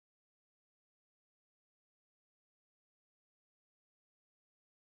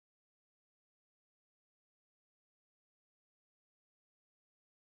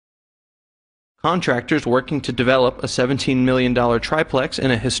Contractors working to develop a $17 million triplex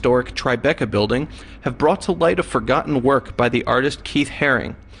in a historic Tribeca building have brought to light a forgotten work by the artist Keith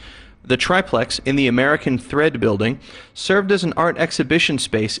Haring. The triplex in the American Thread building served as an art exhibition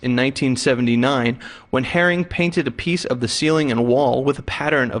space in 1979 when Haring painted a piece of the ceiling and wall with a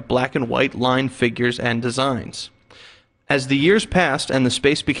pattern of black and white line figures and designs. As the years passed and the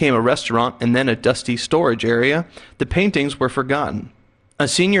space became a restaurant and then a dusty storage area, the paintings were forgotten. A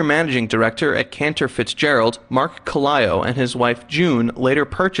senior managing director at Cantor Fitzgerald, Mark Calayo, and his wife June later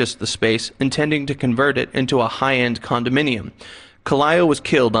purchased the space, intending to convert it into a high-end condominium. Calayo was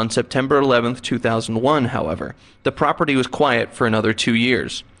killed on September 11, 2001, however. The property was quiet for another 2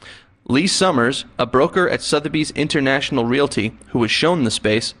 years. Lee Summers, a broker at Sotheby's International Realty, who was shown the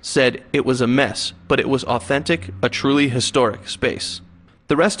space, said it was a mess, but it was authentic, a truly historic space.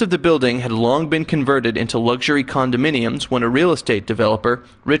 The rest of the building had long been converted into luxury condominiums when a real estate developer,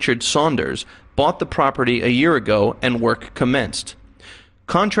 Richard Saunders, bought the property a year ago and work commenced.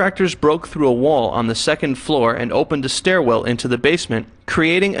 Contractors broke through a wall on the second floor and opened a stairwell into the basement,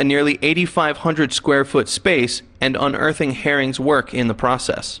 creating a nearly 8,500 square foot space and unearthing Haring's work in the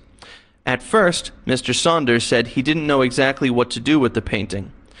process. At first, Mr. Saunders said he didn't know exactly what to do with the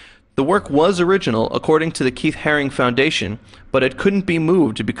painting. The work was original, according to the Keith Haring Foundation, but it couldn't be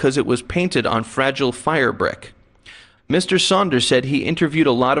moved because it was painted on fragile fire brick. Mr. Saunders said he interviewed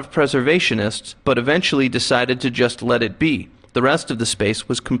a lot of preservationists, but eventually decided to just let it be. The rest of the space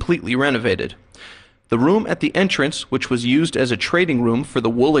was completely renovated. The room at the entrance, which was used as a trading room for the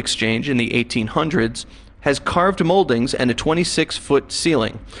wool exchange in the 1800s, has carved moldings and a 26-foot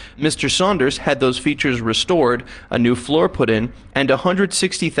ceiling. Mr. Saunders had those features restored, a new floor put in, and a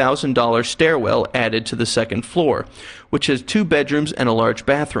 $160,000 stairwell added to the second floor, which has 2 bedrooms and a large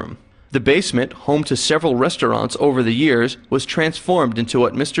bathroom. The basement, home to several restaurants over the years, was transformed into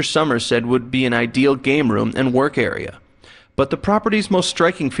what Mr. Summers said would be an ideal game room and work area. But the property's most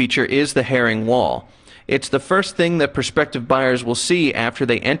striking feature is the Haring wall. It's the first thing that prospective buyers will see after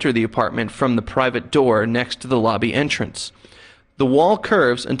they enter the apartment from the private door next to the lobby entrance. The wall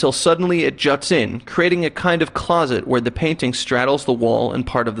curves until suddenly it juts in, creating a kind of closet where the painting straddles the wall and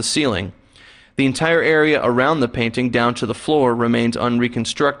part of the ceiling. The entire area around the painting down to the floor remains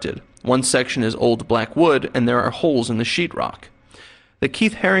unreconstructed. One section is old black wood, and there are holes in the sheetrock. The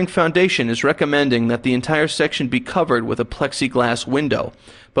Keith Haring Foundation is recommending that the entire section be covered with a plexiglass window,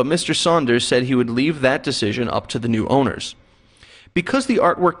 but Mr. Saunders said he would leave that decision up to the new owners. Because the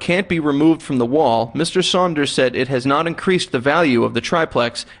artwork can't be removed from the wall, Mr. Saunders said it has not increased the value of the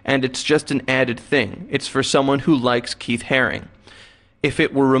triplex, and it's just an added thing. It's for someone who likes Keith Haring. If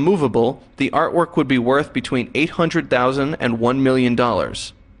it were removable, the artwork would be worth between $800,000 and $1 million.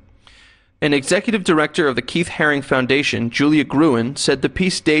 An executive director of the Keith Haring Foundation, Julia Gruen, said the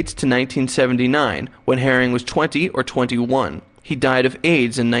piece dates to 1979, when Haring was 20 or 21. He died of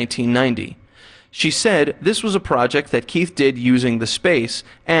AIDS in 1990. She said this was a project that Keith did using the space,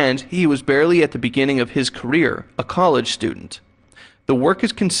 and he was barely at the beginning of his career, a college student. The work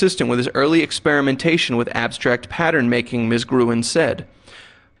is consistent with his early experimentation with abstract pattern making, Ms. Gruen said.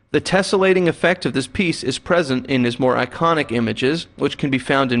 The tessellating effect of this piece is present in his more iconic images, which can be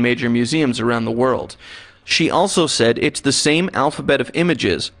found in major museums around the world. She also said it's the same alphabet of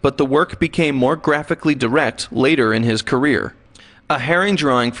images, but the work became more graphically direct later in his career. A Haring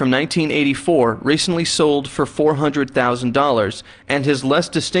drawing from 1984 recently sold for $400,000, and his less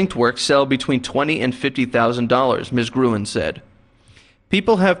distinct works sell between $20,000 and $50,000, Ms. Gruen said.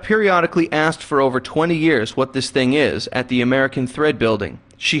 People have periodically asked for over 20 years what this thing is at the American Thread building.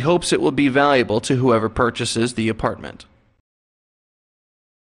 She hopes it will be valuable to whoever purchases the apartment.